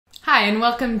Hi, and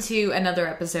welcome to another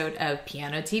episode of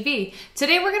Piano TV.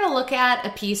 Today we're going to look at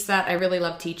a piece that I really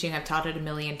love teaching. I've taught it a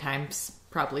million times,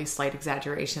 probably slight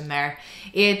exaggeration there.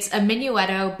 It's a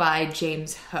Minuetto by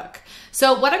James Hook.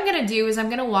 So what I'm going to do is I'm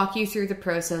going to walk you through the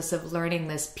process of learning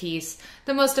this piece,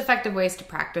 the most effective ways to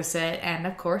practice it, and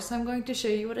of course I'm going to show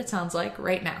you what it sounds like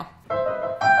right now.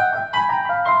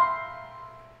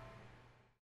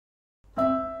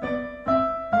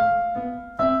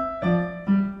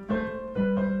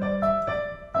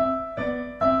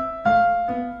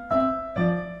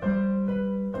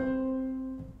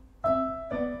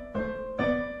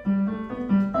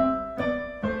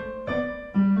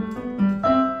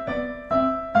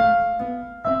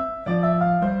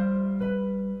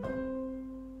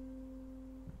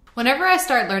 Whenever I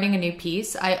start learning a new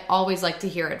piece, I always like to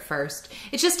hear it first.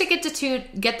 It's just to get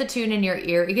the tune in your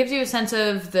ear. It gives you a sense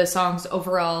of the song's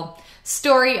overall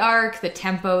story arc, the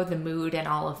tempo, the mood, and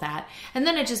all of that. And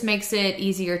then it just makes it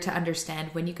easier to understand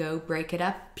when you go break it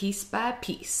up piece by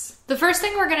piece. The first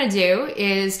thing we're gonna do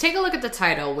is take a look at the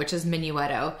title, which is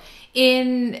Minuetto.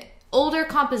 In older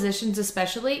compositions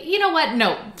especially, you know what?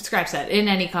 No, scratch that. In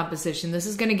any composition, this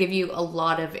is gonna give you a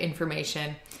lot of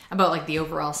information about like the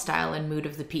overall style and mood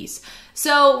of the piece.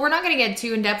 So we're not gonna get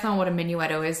too in depth on what a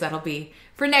minuetto is. That'll be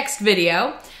for next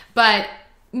video. But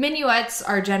minuets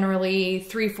are generally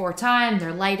 3/4 time.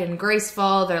 They're light and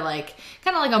graceful. They're like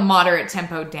kind of like a moderate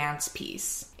tempo dance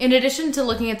piece. In addition to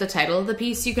looking at the title of the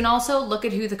piece, you can also look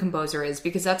at who the composer is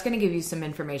because that's gonna give you some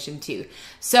information too.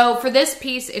 So for this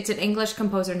piece, it's an English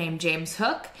composer named James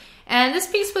Hook. And this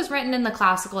piece was written in the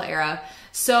classical era,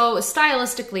 so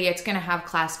stylistically it's going to have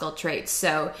classical traits.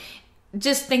 So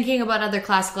just thinking about other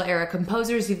classical era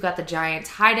composers, you've got the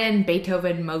giants Haydn,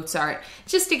 Beethoven, Mozart,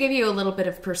 just to give you a little bit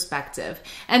of perspective.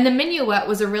 And the minuet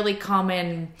was a really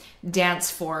common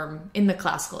dance form in the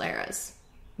classical eras,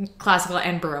 classical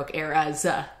and Baroque eras.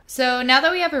 So now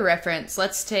that we have a reference,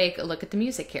 let's take a look at the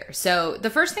music here. So the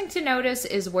first thing to notice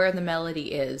is where the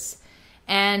melody is.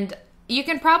 And you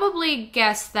can probably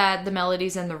guess that the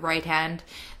melody's in the right hand.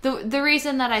 The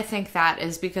reason that I think that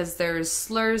is because there's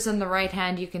slurs in the right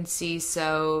hand you can see,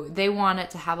 so they want it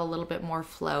to have a little bit more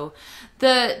flow.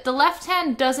 The left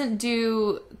hand doesn't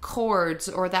do chords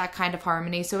or that kind of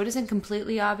harmony, so it isn't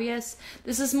completely obvious.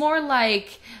 This is more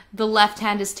like the left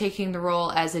hand is taking the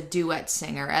role as a duet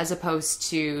singer as opposed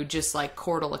to just like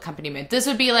chordal accompaniment. This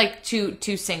would be like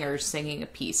two singers singing a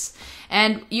piece.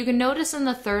 And you can notice in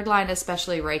the third line,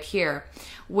 especially right here,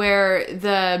 where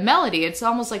the melody, it's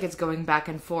almost like it's going back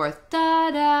and forth.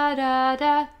 Da da da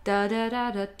da da da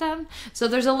da da da. So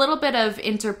there's a little bit of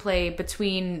interplay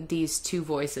between these two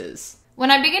voices.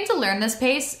 When I begin to learn this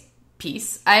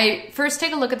piece, I first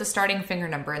take a look at the starting finger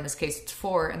number, in this case it's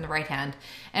 4 in the right hand,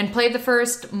 and play the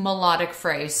first melodic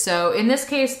phrase. So in this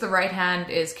case, the right hand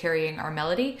is carrying our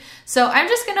melody. So I'm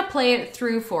just gonna play it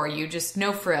through for you, just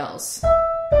no frills.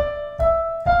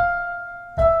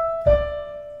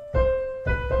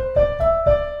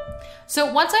 So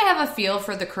once I have a feel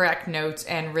for the correct notes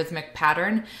and rhythmic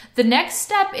pattern, the next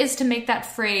step is to make that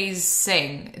phrase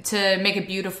sing, to make it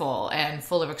beautiful and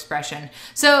full of expression.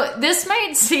 So this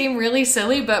might seem really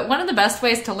silly, but one of the best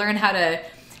ways to learn how to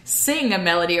sing a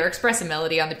melody or express a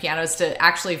melody on the piano is to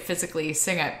actually physically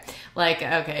sing it. Like,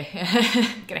 okay,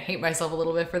 I'm gonna hate myself a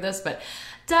little bit for this, but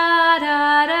da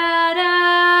da da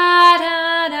da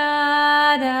da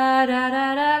da da da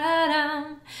da da da.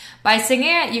 By singing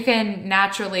it, you can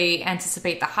naturally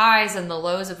anticipate the highs and the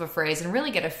lows of a phrase and really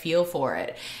get a feel for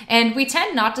it. And we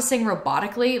tend not to sing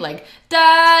robotically, like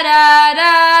da da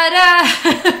da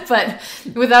da, but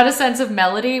without a sense of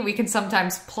melody, we can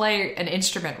sometimes play an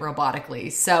instrument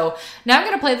robotically. So now I'm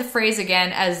going to play the phrase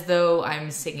again as though I'm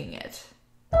singing it.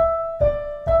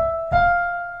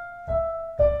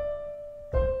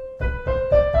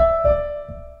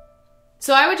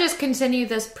 So I would just continue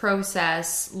this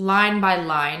process line by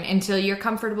line until you're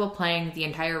comfortable playing the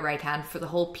entire right hand for the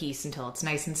whole piece until it's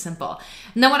nice and simple.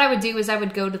 And then what I would do is I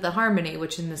would go to the harmony,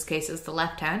 which in this case is the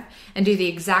left hand, and do the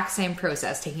exact same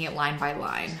process, taking it line by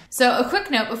line. So a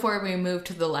quick note before we move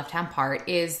to the left hand part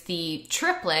is the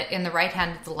triplet in the right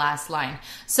hand of the last line.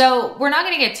 So we're not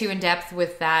going to get too in depth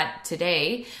with that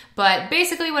today, but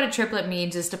basically what a triplet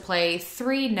means is to play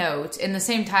 3 notes in the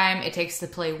same time it takes to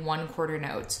play 1/4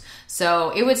 notes. So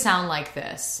it would sound like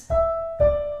this.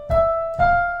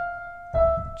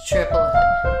 Triplet.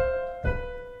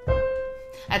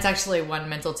 That's actually one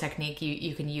mental technique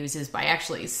you can use, is by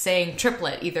actually saying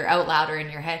triplet either out loud or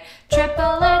in your head. Triplet,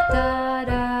 da,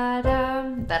 da,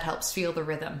 da. That helps feel the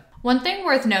rhythm. One thing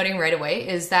worth noting right away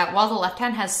is that while the left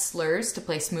hand has slurs to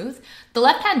play smooth, the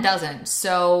left hand doesn't.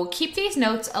 So keep these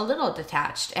notes a little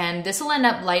detached, and this will end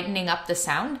up lightening up the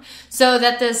sound so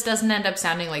that this doesn't end up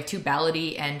sounding like too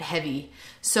ballady and heavy.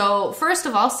 So first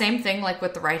of all, same thing like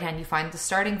with the right hand, you find the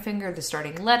starting finger, the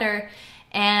starting letter,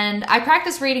 and I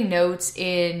practice reading notes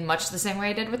in much the same way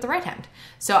I did with the right hand.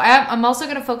 So I'm also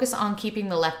going to focus on keeping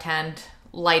the left hand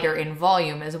lighter in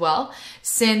volume as well,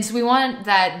 since we want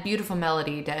that beautiful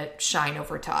melody to shine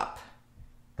over top.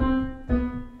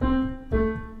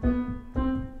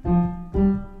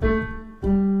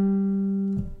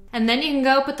 And then you can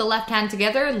go put the left hand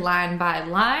together line by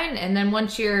line, and then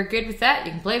once you're good with that,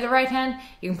 you can play the right hand,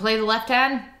 you can play the left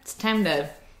hand. It's time to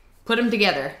put them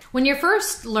together. When you're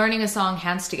first learning a song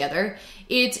hands together,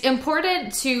 it's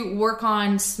important to work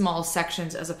on small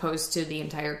sections as opposed to the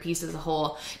entire piece as a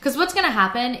whole. Because what's going to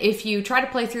happen if you try to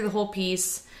play through the whole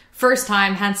piece first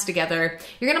time, hands together,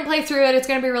 you're going to play through it, it's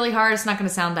going to be really hard, it's not going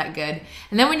to sound that good.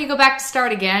 And then when you go back to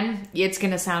start again, it's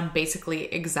going to sound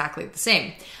basically exactly the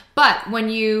same. But when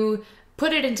you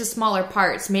put it into smaller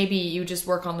parts, maybe you just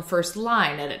work on the first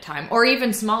line at a time, or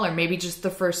even smaller, maybe just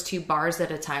the first 2 bars at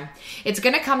a time. It's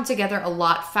going to come together a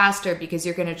lot faster because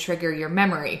you're going to trigger your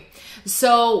memory.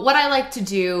 So what I like to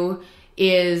do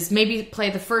is maybe play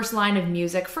the first line of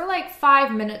music for like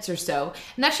 5 minutes or so,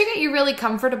 and that should get you really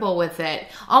comfortable with it,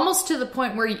 almost to the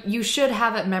point where you should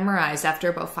have it memorized after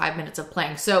about 5 minutes of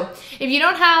playing. So if you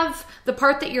don't have the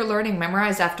part that you're learning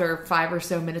memorized after 5 or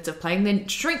so minutes of playing, then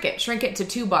shrink it to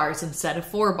 2 bars instead of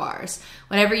 4 bars,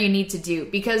 whatever you need to do,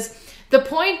 because the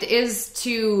point is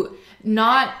to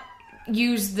not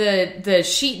use the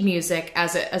sheet music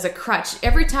as a crutch.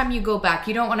 Every time you go back,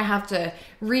 you don't want to have to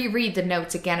reread the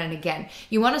notes again and again.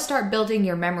 You want to start building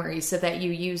your memory so that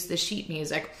you use the sheet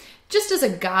music just as a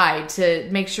guide to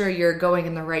make sure you're going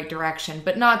in the right direction,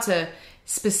 but not to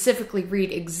specifically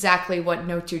read exactly what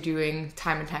notes you're doing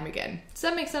time and time again. Does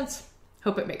that make sense?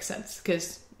 Hope it makes sense,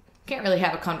 because can't really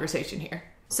have a conversation here.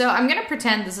 So I'm going to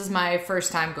pretend this is my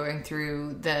first time going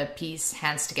through the piece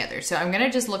hands together. So I'm going to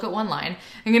just look at one line.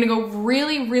 I'm going to go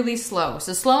really, really slow.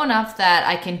 So slow enough that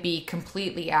I can be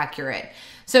completely accurate.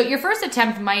 So your first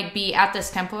attempt might be at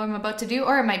this tempo I'm about to do,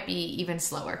 or it might be even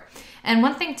slower. And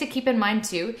one thing to keep in mind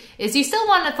too, is you still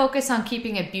want to focus on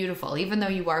keeping it beautiful, even though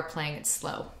you are playing it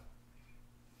slow.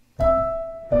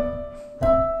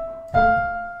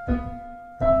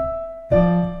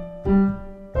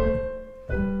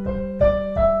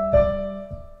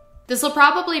 This will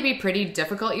probably be pretty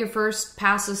difficult your first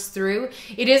passes through.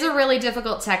 It is a really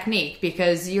difficult technique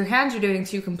because your hands are doing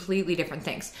 2 completely different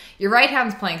things. Your right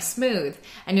hand's playing smooth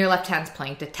and your left hand's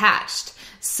playing detached.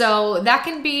 So that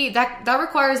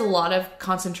requires a lot of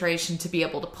concentration to be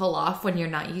able to pull off when you're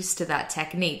not used to that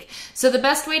technique. So the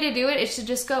best way to do it is to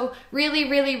just go really,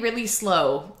 really, really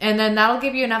slow. And then that'll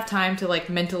give you enough time to like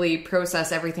mentally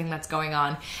process everything that's going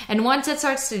on. And once it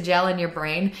starts to gel in your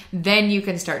brain, then you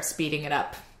can start speeding it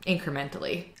up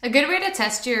incrementally. A good way to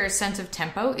test your sense of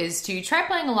tempo is to try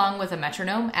playing along with a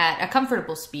metronome at a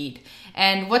comfortable speed.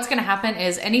 And what's going to happen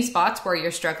is any spots where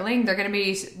you're struggling, they're going to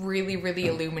be really, really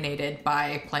illuminated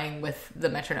by playing with the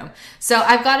metronome. So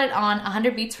I've got it on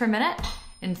 100 beats per minute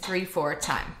in 3/4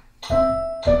 time.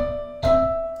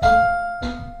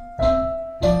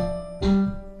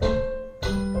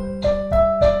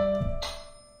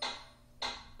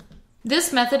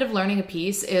 This method of learning a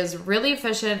piece is really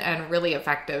efficient and really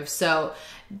effective. So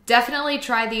definitely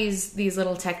try these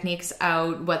little techniques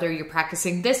out, whether you're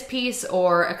practicing this piece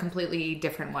or a completely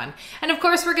different one. And of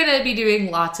course, we're going to be doing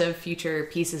lots of future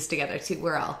pieces together too,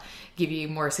 where I'll give you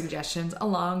more suggestions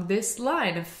along this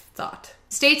line of thought.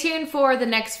 Stay tuned for the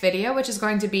next video, which is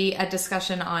going to be a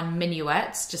discussion on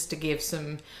minuets, just to give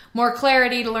some more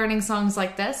clarity to learning songs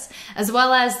like this, as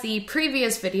well as the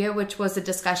previous video, which was a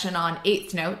discussion on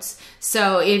 8th notes.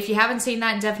 So if you haven't seen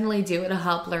that, definitely do. It'll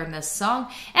help learn this song.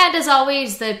 And as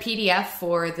always, the PDF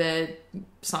for the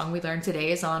song we learned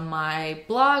today is on my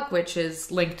blog, which is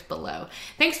linked below.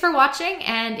 Thanks for watching,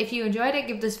 and if you enjoyed it,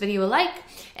 give this video a like,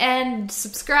 and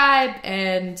subscribe,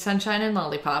 and sunshine and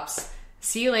lollipops.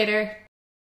 See you later.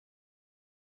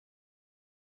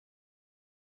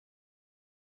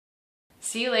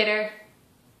 See you later,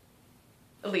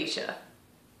 Allysia. It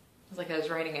was like I was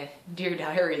writing a dear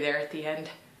diary there at the end.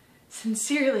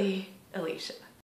 Sincerely, Allysia.